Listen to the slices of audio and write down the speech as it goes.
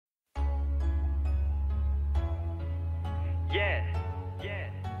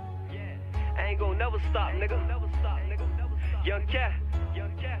ain't gon' never stop, nigga. Young cat,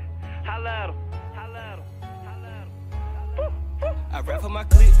 holla at him. I rap for my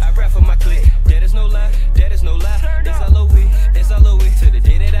clique, I rap for my clique. That is no lie, that is no lie. It's L.O.E., it's L.O.E. To the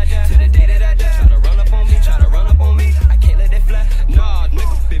day that I die, to the day that I die. Try to run up on me, try to run up on me. I can't let that fly. Nah,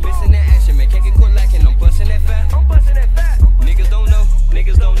 nigga, been missing that action, man. Can't get caught lacking. I'm busting that fat. Niggas don't know,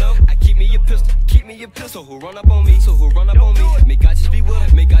 niggas don't know. I keep me a pistol, keep me a pistol. Who run up on me? So who run up on me? May God just be with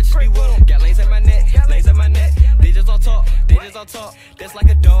them, may God just be with them. Got lanes at my neck, lanes at my neck. They just all talk, they just all talk. That's like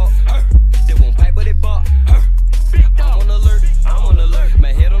a dog. They won't bite, but they bark. I'm on alert, I'm on alert.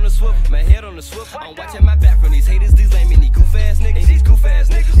 My head on the swivel, my head on the swivel. I'm watching my back from these haters, these lame and these goof ass niggas. These goof ass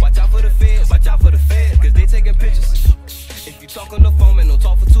niggas. Watch out for the feds, watch out for the feds, cause they taking pictures. If you talk on the phone, man, don't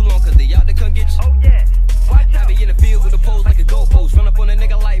talk for too long, cause they out to come get you. Oh yeah, watch out. I be in the field with a pose like a goalpost. Run up on a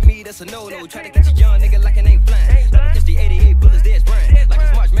nigga like me, that's a no-no. Try to catch a young nigga like it ain't flying. Let him catch the 88 bullets, there's Brian. Like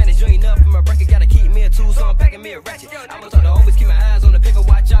it's March Madness, you ain't up from my bracket. Gotta keep me a tool, so I'm packing me a ratchet. I'ma try to always keep my eyes on the paper.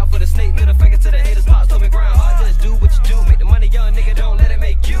 Watch out for the snake, middle finger to the haters. Pops told me grind hard, just do what you do. Make the money, young nigga, don't let it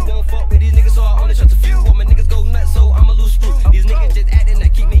make you. Won't fuck with these niggas, so I only trust a few. All my niggas go nuts, so I'ma lose screw. These niggas just acting,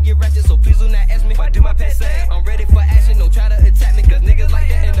 that keep me get ratchet, so please do not ask me if I do my past sag. I'm ready for action, don't try to attack me, cause niggas like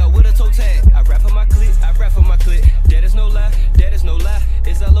that end up with a toe tag. I rap for my clique, I rap for my clique. That is no lie, that is no lie.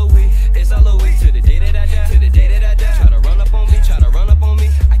 It's L.O.E., it's L.O.E. To the day that I die, to the day that I die. Try to run up on me, try to run up on me.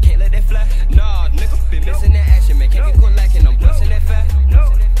 I can't let that fly. Nah, nigga, been missing that action, man. Can't get caught lacking, I'm busting that fat.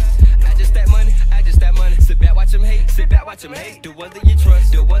 I just that money, I just that money. Sit back, watch them hate, sit back, watch them hate. The ones that you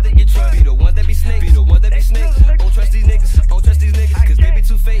trust, the ones that you trust. Be the ones that be snakes, be the ones that be snakes. Don't trust these niggas, don't trust these niggas, cause they be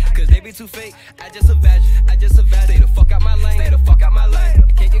too fake, cause they be too fake. I just survive, I just survive. Stay the fuck out my lane, stay the fuck out my lane.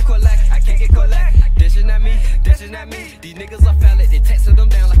 I can't get caught lack, I can't get caught lack. This is not me, this is not me. These niggas are valid, they texting them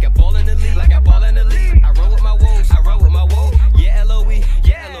down like